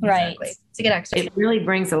 Yeah, right. Exactly. It's a good exercise. It really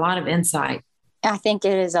brings a lot of insight. I think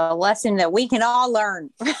it is a lesson that we can all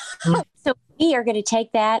learn. So we are going to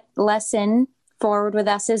take that lesson forward with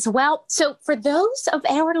us as well. So for those of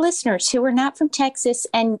our listeners who are not from Texas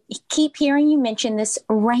and keep hearing you mention this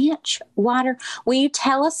ranch water, will you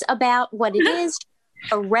tell us about what it is,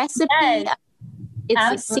 a recipe? Yes,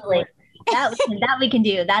 absolutely. That we can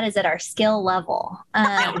do. That is at our skill level.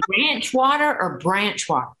 Ranch water or branch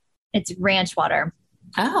water? It's ranch water.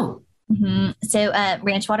 Oh. Mm-hmm. So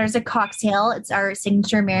ranch water is a cocktail. It's our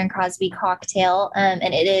signature Miron Crosby cocktail. And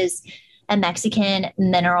it is a Mexican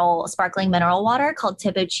sparkling mineral water called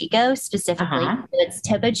Topo Chico specifically. So it's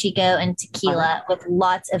Topo Chico and tequila with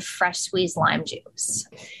lots of fresh squeezed lime juice.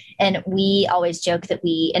 And we always joke that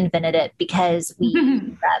we invented it because we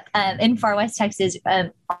grew up in far west Texas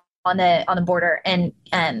on the border and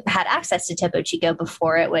had access to Topo Chico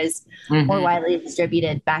before it was more widely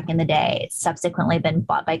distributed back in the day. It's subsequently been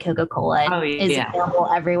bought by Coca-Cola. Is available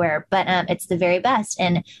everywhere, but it's the very best.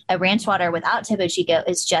 And a ranch water without Topo Chico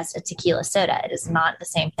is just a tequila soda. It is not the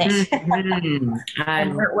same thing.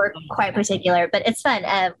 And we're quite particular, but it's fun.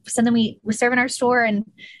 Something we serve in our store and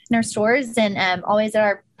in our stores and always at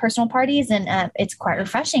our personal parties. And it's quite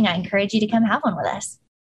refreshing. I encourage you to come have one with us.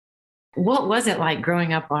 What was it like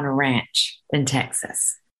growing up on a ranch in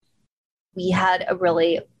Texas? We had a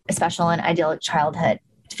really special and idyllic childhood.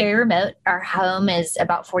 It's very remote. Our home is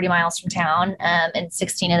about 40 miles from town, and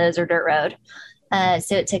 16 of those are dirt road.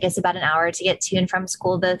 So it took us about an hour to get to and from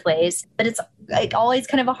school both ways. But it's like always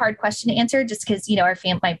kind of a hard question to answer just because, our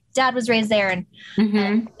family, my dad was raised there and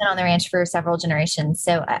been on the ranch for several generations.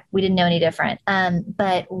 So we didn't know any different.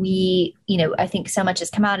 But we, I think so much has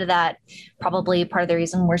come out of that. Probably part of the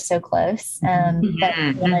reason we're so close. But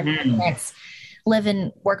my parents live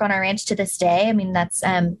and work on our ranch to this day. I mean, that's,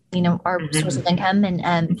 our source of income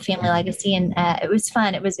and family legacy. And it was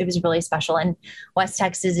fun. It was really special. And West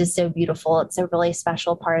Texas is so beautiful. It's a really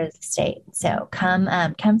special part of the state. So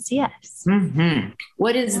come see us.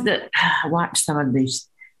 What is I watched some of these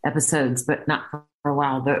episodes, but not for a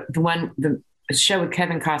while. The show with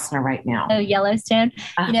Kevin Costner right now. Oh, Yellowstone.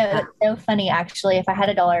 It's so funny, actually. If I had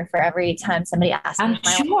 $1 for every time somebody asked me.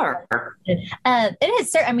 I'm sure. It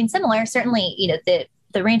is, similar. Certainly,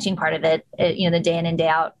 the ranching part of it, the day in and day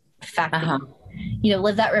out fact that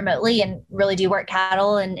live that remotely and really do work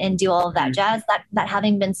cattle and do all of that jazz. That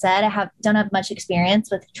having been said, don't have much experience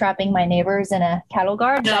with trapping my neighbors in a cattle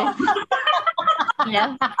guard. No.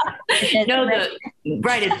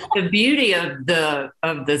 It's the beauty of the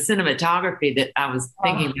cinematography that I was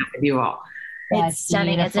thinking about with you all. It's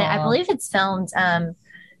stunning, isn't it? I believe it's filmed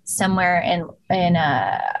somewhere in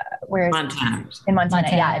Montana. In Montana.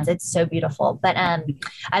 Yeah, it's so beautiful. But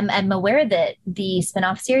I'm aware that the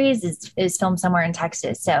spinoff series is filmed somewhere in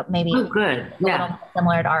Texas. So maybe good. A little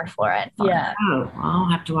similar to our Flora. Yeah. Oh,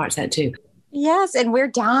 I'll have to watch that too. Yes, and we're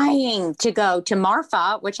dying to go to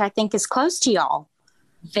Marfa, which I think is close to y'all.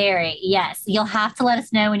 Very, yes. You'll have to let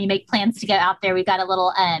us know when you make plans to go out there. We've got a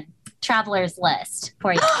little traveler's list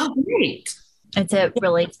for you. Great. It's a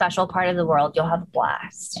really special part of the world. You'll have a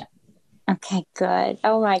blast. Yeah. Okay, good.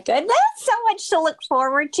 Oh my goodness. So much to look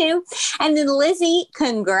forward to. And then Lizzie,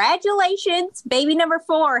 congratulations. Baby number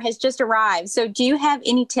 4 has just arrived. So do you have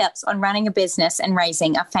any tips on running a business and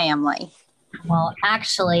raising a family? Well,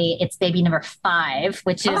 actually, it's baby number 5,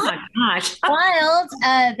 which is wild.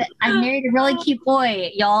 I'm married a really cute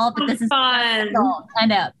boy, y'all, but this is fun. I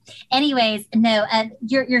know. Anyways, no,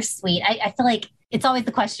 you're sweet. I feel like it's always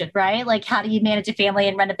the question, right? Like, how do you manage a family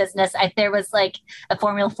and run a business? If there was like a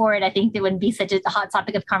formula for it, I think it wouldn't be such a hot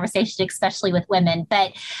topic of conversation, especially with women.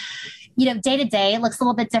 But day to day, it looks a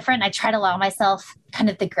little bit different. I try to allow myself kind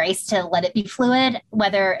of the grace to let it be fluid,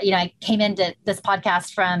 whether, I came into this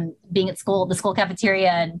podcast from being at school, the school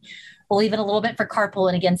cafeteria, and we'll leave it a little bit for carpool.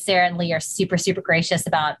 And again, Sarah and Lee are super, super gracious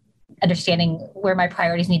about understanding where my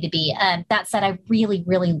priorities need to be. That said, I really,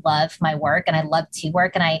 really love my work and I love to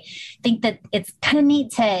work. And I think that it's kind of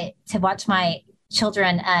neat to watch my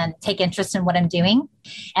children take interest in what I'm doing.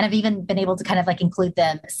 And I've even been able to kind of like include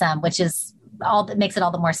them some, which is all that makes it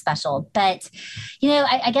all the more special. But,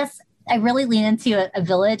 I guess I really lean into a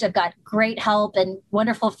village. I've got great help and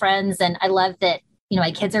wonderful friends. And I love that,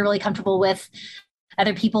 my kids are really comfortable with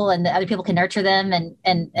other people and that other people can nurture them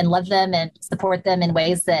and love them and support them in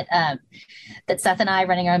ways that Seth and I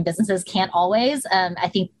running our own businesses can't always. I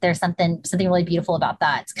think there's something really beautiful about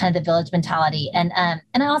that. It's kind of the village mentality. And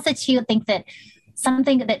I also too think that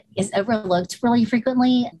something that is overlooked really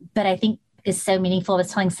frequently, but I think is so meaningful. I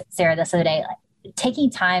was telling Sarah this other day, like, taking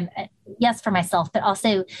time, yes, for myself, but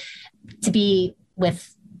also to be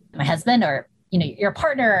with my husband or, your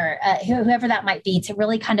partner, whoever that might be, to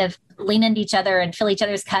really kind of lean into each other and fill each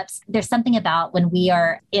other's cups. There's something about when we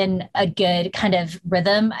are in a good kind of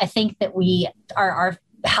rhythm. I think that our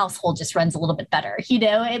household just runs a little bit better,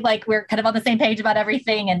 like we're kind of on the same page about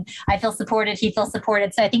everything and I feel supported, he feels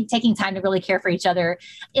supported. So I think taking time to really care for each other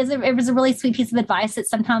it was a really sweet piece of advice that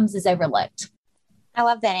sometimes is overlooked. I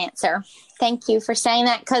love that answer. Thank you for saying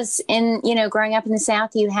that. Because growing up in the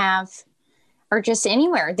South, you have, or just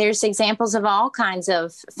anywhere, there's examples of all kinds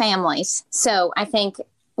of families. So I think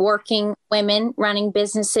working women running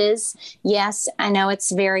businesses, yes, I know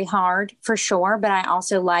it's very hard for sure, but I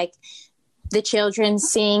also like the children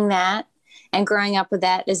seeing that and growing up with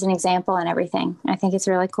that as an example and everything. I think it's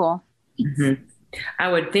really cool. Mm-hmm. I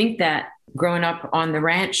would think that growing up on the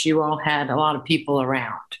ranch, you all had a lot of people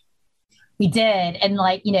around. We did. And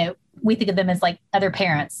we think of them as like other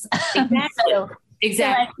parents. Exactly. So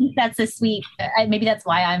I think that's a sweet, maybe that's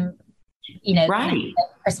why I'm, right.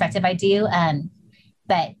 Perspective I do.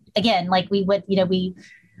 But again, we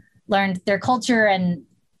learned their culture and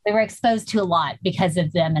we were exposed to a lot because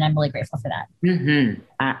of them. And I'm really grateful for that. Mm-hmm.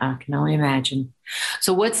 I can only imagine.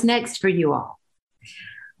 So what's next for you all?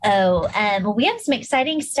 Well, we have some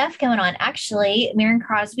exciting stuff going on. Actually, Miron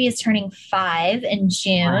Crosby is turning 5 in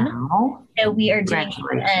June. Wow. So we are doing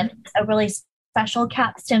a really special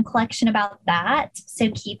capstone collection about that. So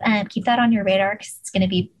keep that on your radar because it's going to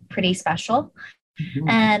be pretty special. Mm-hmm.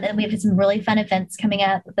 And we have some really fun events coming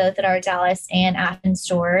up, both at our Dallas and Athens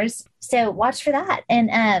stores. So watch for that.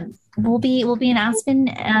 And we'll be in Aspen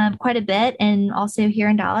quite a bit, and also here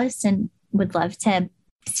in Dallas. And would love to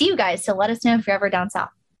see you guys. So let us know if you're ever down south.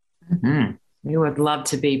 Mm-hmm. We would love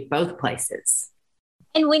to be both places.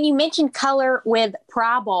 And when you mentioned color with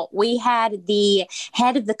Probable, we had the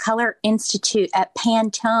head of the Color Institute at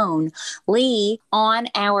Pantone, Lee, on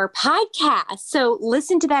our podcast. So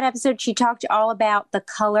listen to that episode. She talked all about the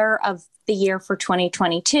color of the year for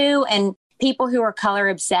 2022 and people who are color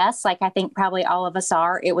obsessed, like I think probably all of us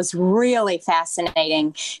are. It was really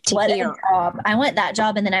fascinating to hear. Job. I want that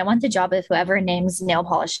job, and then I want the job of whoever names nail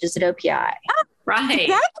polishes at OPI. Right.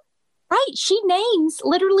 Exactly. Right. She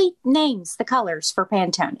literally names the colors for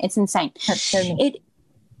Pantone. It's insane. That's so neat.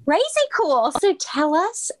 Crazy cool. So tell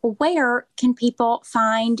us, where can people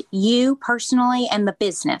find you personally and the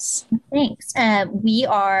business? Thanks. We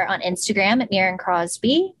are on Instagram at Miron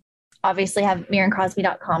Crosby. Obviously have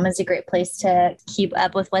mironcrosby.com is a great place to keep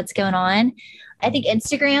up with what's going on. I think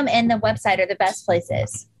Instagram and the website are the best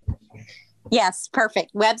places. Yes,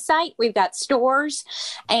 perfect. Website, we've got stores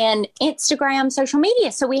and Instagram, social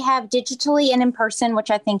media. So we have digitally and in person, which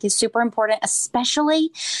I think is super important, especially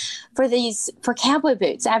for cowboy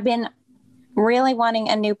boots. I've been really wanting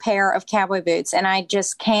a new pair of cowboy boots, and I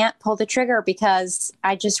just can't pull the trigger because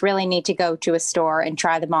I just really need to go to a store and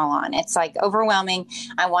try them all on. It's like overwhelming.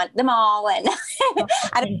 I want them all. And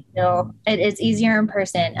I know it is easier in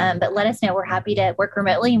person, but let us know. We're happy to work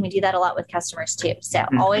remotely, and we do that a lot with customers too. So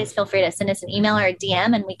always feel free to send us an email or a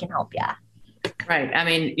DM and we can help you. Right. I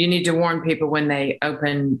mean, you need to warn people when they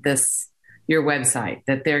open your website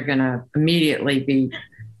that they're going to immediately be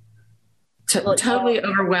totally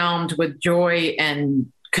overwhelmed with joy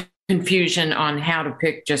and confusion on how to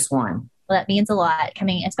pick just one. Well, that means a lot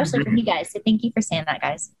coming, especially from you guys. So thank you for saying that,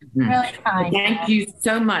 guys. Really kind. Thank you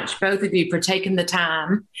so much, both of you, for taking the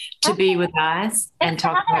time to be with us and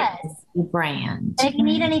talk about the brand. And if you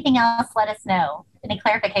need anything else, let us know. Any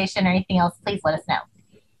clarification or anything else, please let us know.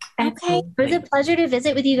 Okay. It was a pleasure to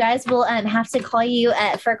visit with you guys. We'll have to call you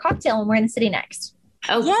for a cocktail when we're in the city next.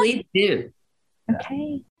 Oh, yes. Please do.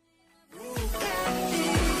 Okay.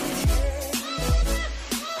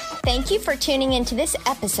 Thank you for tuning into this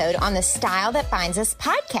episode on the Style That Binds Us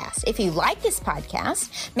podcast. If you like this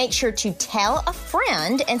podcast, make sure to tell a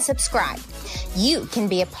friend and subscribe. You can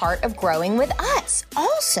be a part of growing with us.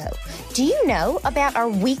 Also, do you know about our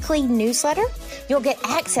weekly newsletter? You'll get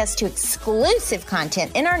access to exclusive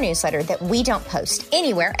content in our newsletter that we don't post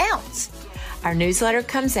anywhere else. Our newsletter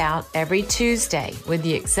comes out every Tuesday, with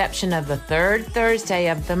the exception of the third Thursday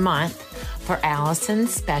of the month for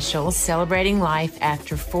Allison's special Celebrating Life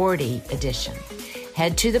After 40 edition.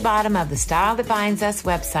 Head to the bottom of the Style That Binds Us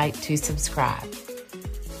website to subscribe.